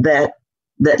that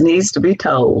needs to be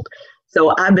told.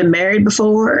 So I've been married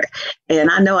before, and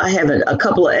I know I have a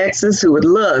couple of exes who would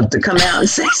love to come out and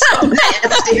say something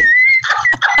nasty.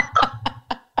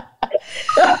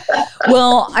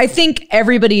 Well, I think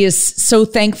everybody is so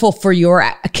thankful for your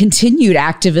continued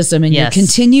activism and your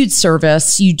continued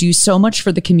service. You do so much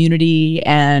for the community,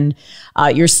 and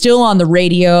you're still on the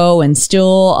radio and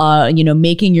still,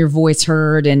 making your voice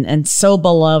heard, and so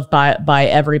beloved by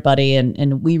everybody.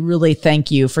 And we really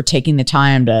thank you for taking the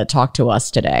time to talk to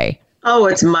us today. Oh,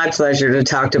 it's my pleasure to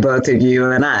talk to both of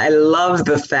you. And I love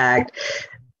the fact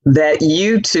that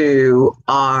you two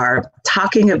are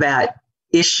talking about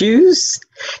issues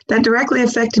that directly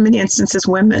affect, in many instances,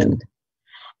 women.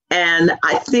 And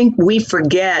I think we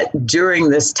forget during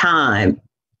this time,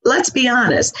 let's be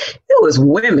honest, it was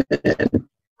women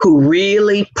who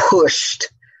really pushed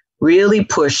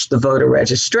the voter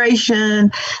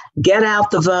registration, get out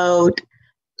the vote.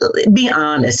 Be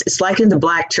honest. It's like in the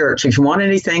Black church. If you want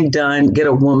anything done, get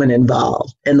a woman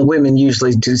involved. And the women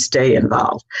usually do stay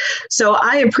involved. So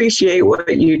I appreciate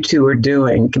what you two are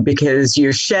doing, because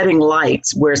you're shedding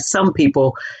lights where some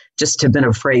people just have been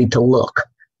afraid to look.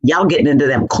 Y'all getting into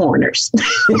them corners.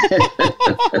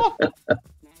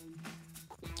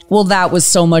 Well, that was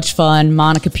so much fun.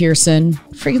 Monica Pearson,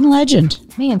 freaking legend.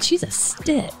 Man, she's a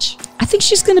stitch. I think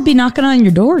she's going to be knocking on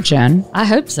your door, Jen. I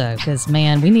hope so, because,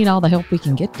 man, we need all the help we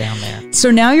can get down there. So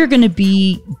now you're going to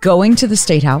be going to the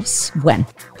State House. When?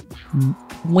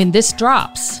 When this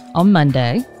drops on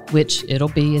Monday, which it'll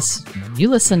be as you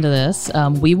listen to this,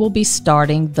 we will be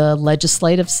starting the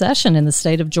legislative session in the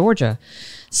state of Georgia.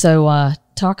 So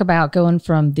talk about going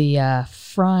from the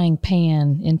frying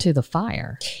pan into the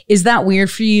fire. Is that weird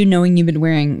for you, knowing you've been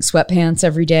wearing sweatpants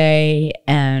every day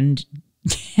and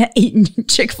eating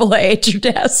Chick-fil-A at your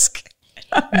desk?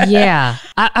 Yeah.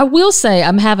 I will say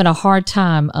I'm having a hard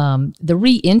time. The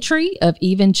re-entry of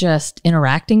even just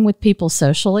interacting with people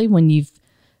socially when you've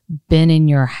been in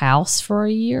your house for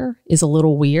a year is a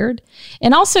little weird.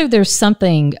 And also there's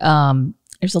something,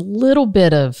 there's a little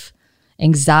bit of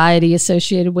anxiety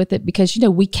associated with it because,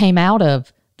 we came out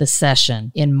of the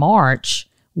session in March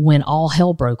when all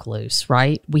hell broke loose,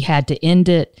 right? We had to end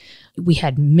it. We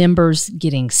had members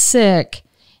getting sick,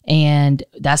 and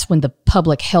that's when the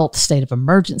public health state of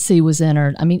emergency was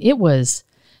entered. I mean, it was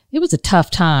a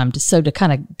tough time to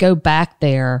kind of go back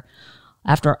there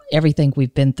after everything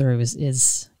we've been through is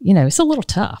it's a little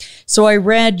tough. So I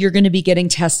read you're going to be getting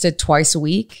tested twice a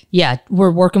week. Yeah,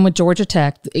 we're working with Georgia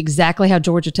Tech, exactly how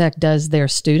Georgia Tech does their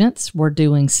students. We're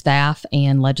doing staff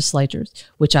and legislators,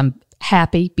 which I'm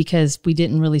happy because we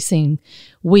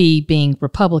being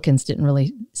Republicans didn't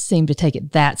really seem to take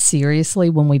it that seriously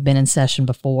when we've been in session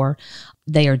before.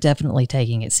 They are definitely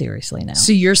taking it seriously now.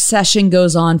 So your session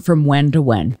goes on from when to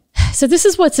when? So this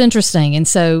is what's interesting.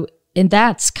 And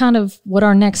that's kind of what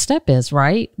our next step is,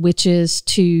 right? Which is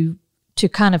to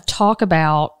kind of talk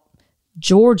about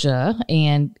Georgia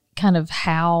and kind of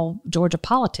how Georgia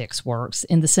politics works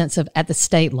in the sense of at the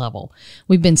state level.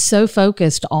 We've been so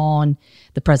focused on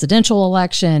the presidential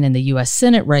election and the U.S.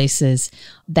 Senate races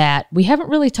that we haven't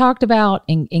really talked about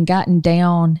and gotten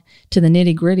down to the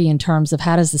nitty gritty in terms of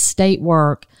how does the state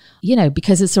work,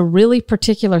 because it's a really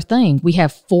particular thing. We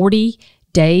have 40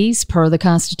 days per the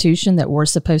Constitution that we're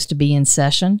supposed to be in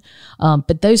session,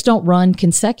 but those don't run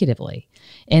consecutively.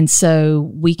 And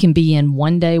so we can be in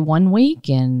one day, 1 week,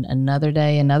 and another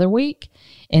day, another week.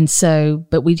 And so,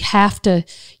 but we have to,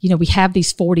 we have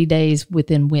these 40 days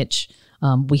within which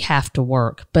we have to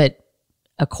work. But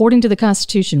according to the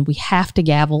Constitution, we have to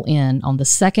gavel in on the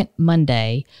second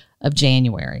Monday of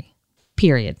January,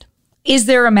 period. Is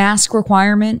there a mask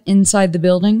requirement inside the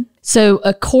building? So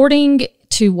according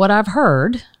to what I've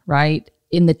heard, right,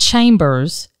 in the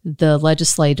chambers, the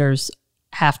legislators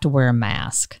have to wear a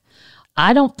mask.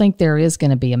 I don't think there is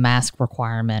going to be a mask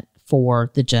requirement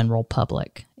for the general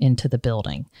public into the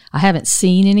building. I haven't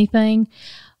seen anything,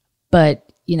 but,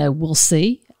 we'll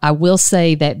see. I will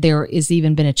say that there has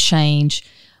even been a change.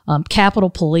 Capitol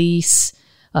Police,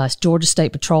 Georgia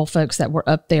State Patrol folks that were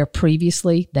up there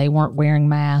previously, they weren't wearing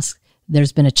masks.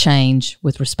 There's been a change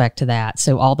with respect to that.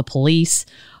 So all the police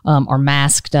are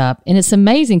masked up. And it's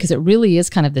amazing because it really is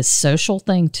kind of this social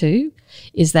thing too,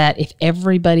 is that if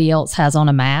everybody else has on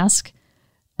a mask,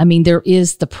 I mean, there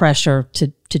is the pressure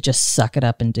to just suck it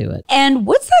up and do it. And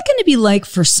what's that going to be like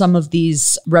for some of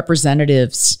these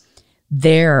representatives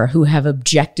there who have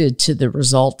objected to the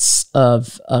results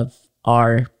of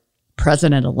our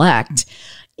president-elect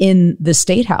in the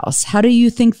State House? How do you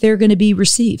think they're going to be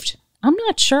received? I'm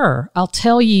not sure. I'll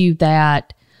tell you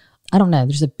that, I don't know,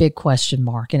 there's a big question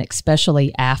mark, and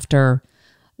especially after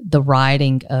the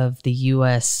rioting of the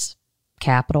U.S.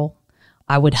 Capitol,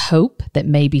 I would hope that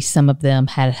maybe some of them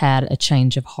had a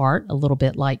change of heart, a little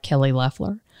bit like Kelly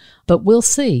Loeffler. But we'll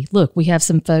see. Look, we have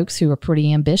some folks who are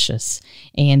pretty ambitious,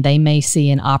 and they may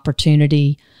see an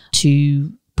opportunity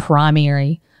to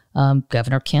primary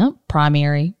Governor Kemp,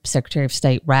 primary Secretary of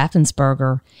State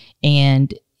Raffensperger,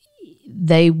 and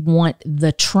they want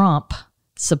the Trump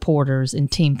supporters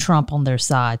and Team Trump on their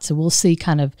side. So we'll see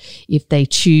kind of if they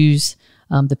choose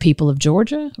the people of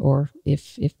Georgia or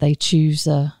if they choose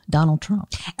Donald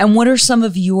Trump. And what are some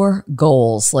of your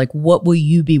goals? Like, what will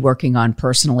you be working on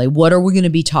personally? What are we going to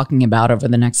be talking about over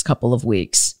the next couple of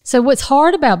weeks? So what's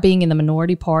hard about being in the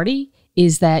minority party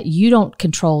is that you don't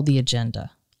control the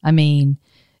agenda. I mean,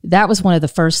 that was one of the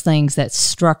first things that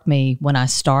struck me when I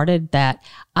started, that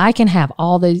I can have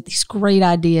all these great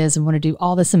ideas and want to do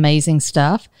all this amazing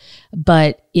stuff,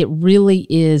 but it really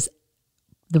is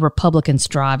the Republicans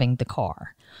driving the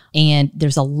car. And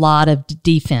there's a lot of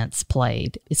defense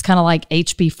played. It's kind of like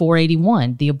HB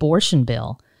 481, the abortion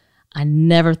bill. I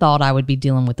never thought I would be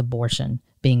dealing with abortion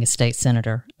being a state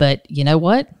senator, but you know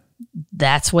what?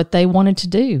 That's what they wanted to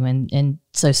do. And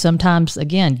so sometimes,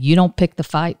 again, you don't pick the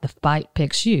fight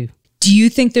picks you. Do you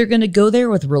think they're going to go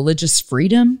there with religious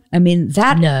freedom? I mean,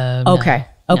 that... No. Okay.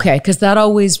 Because that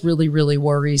always really, really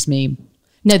worries me.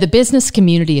 No, the business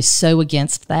community is so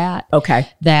against that. Okay.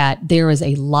 That there is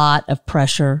a lot of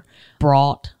pressure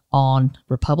brought on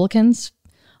Republicans.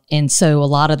 And so a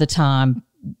lot of the time,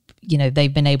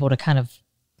 they've been able to kind of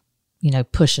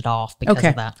push it off because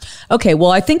of that. Okay.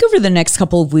 Well, I think over the next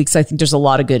couple of weeks, I think there's a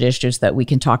lot of good issues that we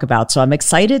can talk about. So I'm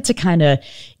excited to kind of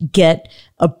get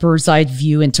a bird's eye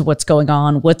view into what's going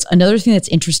on. What's another thing that's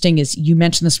interesting is you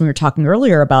mentioned this when we were talking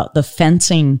earlier about the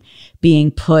fencing being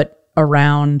put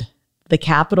around the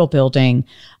Capitol building.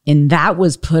 And that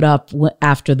was put up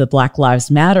after the Black Lives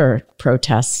Matter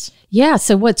protests. Yeah.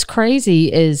 So what's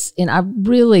crazy is, and I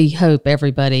really hope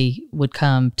everybody would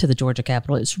come to the Georgia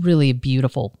Capitol. It's really a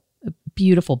beautiful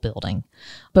building.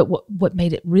 But what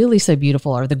made it really so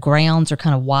beautiful are the grounds are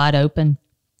kind of wide open,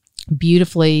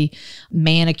 beautifully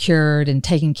manicured and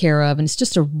taken care of. And it's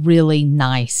just a really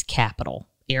nice Capitol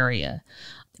area.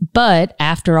 But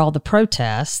after all the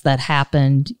protests that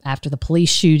happened, after the police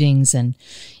shootings and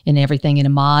everything in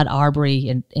Ahmaud Arbery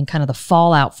and kind of the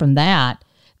fallout from that,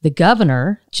 the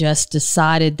governor just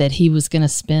decided that he was going to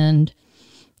spend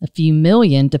a few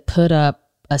million to put up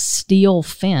a steel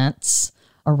fence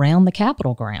around the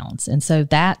Capitol grounds. And so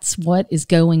that's what is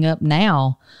going up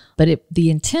now. But the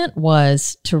intent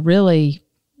was to really,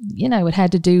 it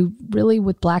had to do really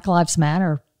with Black Lives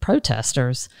Matter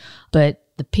protesters. But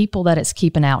the people that it's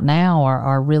keeping out now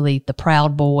are really the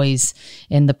Proud Boys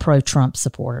and the pro-Trump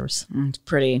supporters. It's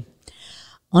pretty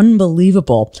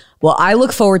unbelievable. Well, I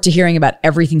look forward to hearing about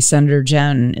everything Senator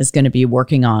Jen is going to be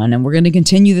working on. And we're going to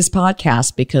continue this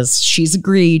podcast because she's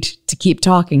agreed to keep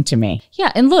talking to me.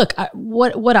 Yeah. And look,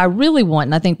 what I really want,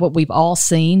 and I think what we've all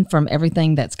seen from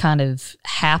everything that's kind of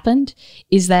happened,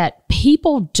 is that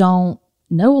people don't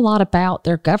know a lot about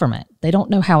their government. They don't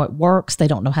know how it works. They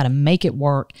don't know how to make it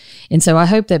work. And so I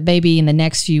hope that maybe in the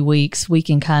next few weeks, we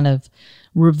can kind of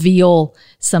reveal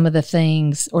some of the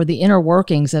things or the inner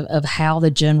workings of how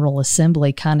the General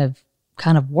Assembly kind of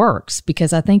works.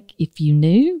 Because I think if you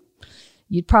knew,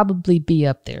 you'd probably be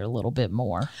up there a little bit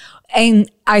more.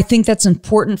 And I think that's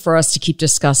important for us to keep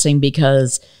discussing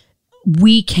because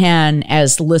we can,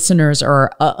 as listeners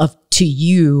or to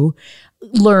you,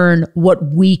 learn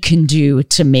what we can do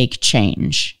to make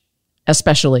change,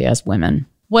 especially as women.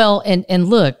 Well, and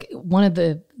look, one of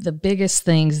the biggest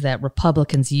things that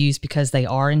Republicans use because they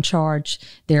are in charge,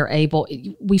 they're able,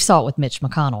 we saw it with Mitch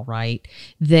McConnell, right?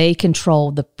 They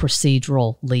control the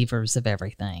procedural levers of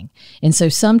everything. And so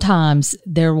sometimes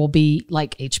there will be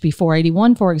like HB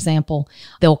 481, for example,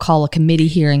 they'll call a committee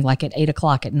hearing like at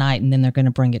 8:00 at night, and then they're going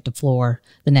to bring it to floor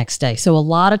the next day. So a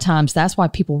lot of times that's why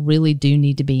people really do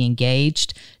need to be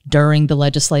engaged during the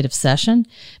legislative session,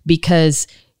 because,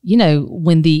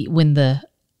 when the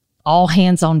all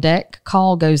hands on deck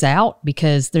call goes out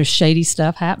because there's shady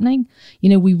stuff happening,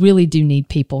 we really do need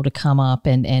people to come up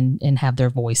and have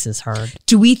their voices heard.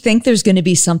 Do we think there's going to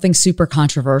be something super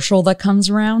controversial that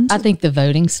comes around? I think the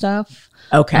voting stuff.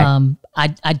 Okay.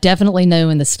 I definitely know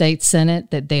in the state Senate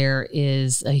that there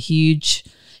is a huge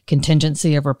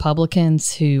contingency of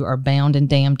Republicans who are bound and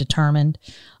damn determined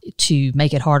to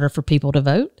make it harder for people to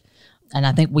vote. And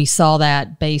I think we saw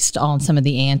that based on some of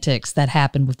the antics that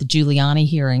happened with the Giuliani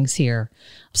hearings here.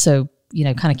 So,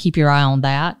 kind of keep your eye on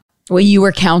that. When you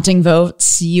were counting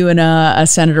votes, you and a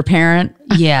Senator Parent?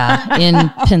 Yeah, in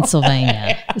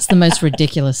Pennsylvania. It's the most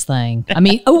ridiculous thing. I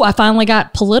mean, I finally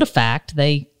got PolitiFact.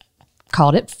 They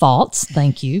called it false.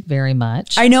 Thank you very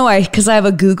much. I know, because I have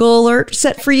a Google alert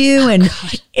set for you. And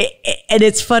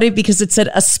it's funny because it said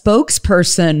a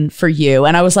spokesperson for you.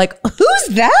 And I was like,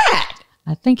 who's that?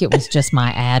 I think it was just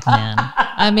my admin.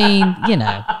 I mean,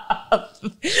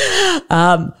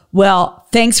 Well,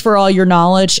 thanks for all your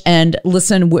knowledge. And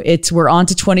listen, we're on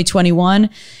to 2021.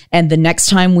 And the next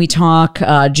time we talk,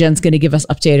 Jen's going to give us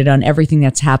updated on everything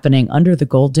that's happening under the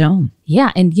Gold Dome.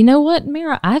 Yeah. And you know what,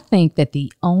 Mara? I think that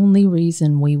the only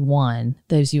reason we won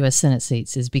those U.S. Senate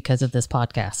seats is because of this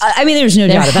podcast. I mean, there's no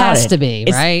doubt about it. There has to be,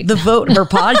 right? The Vote Her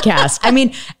podcast. I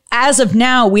mean, as of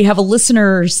now, we have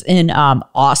listeners in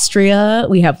Austria.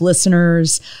 We have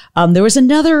listeners. There was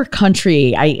another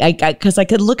country, because I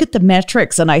could look at the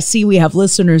metrics and I see we have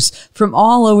listeners from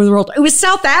all over the world. It was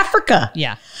South Africa.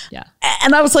 Yeah. Yeah.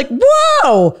 And I was like,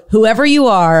 whoa, whoever you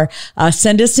are,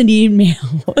 send us an email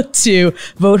to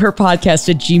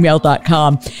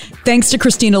voteherpodcast@gmail.com. Thanks to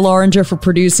Christina Loringer for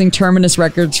producing Terminus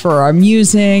Records for our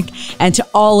music. And to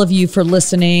all of you for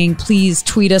listening, please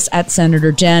tweet us at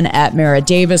Senator Jen, at Mara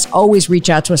Davis. Always reach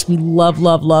out to us. We love,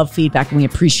 love, love feedback, and we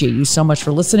appreciate you so much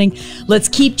for listening. Let's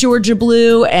keep Georgia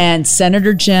blue, and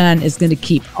Senator Jen is going to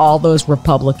keep all those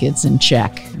Republicans in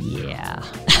check. Yeah.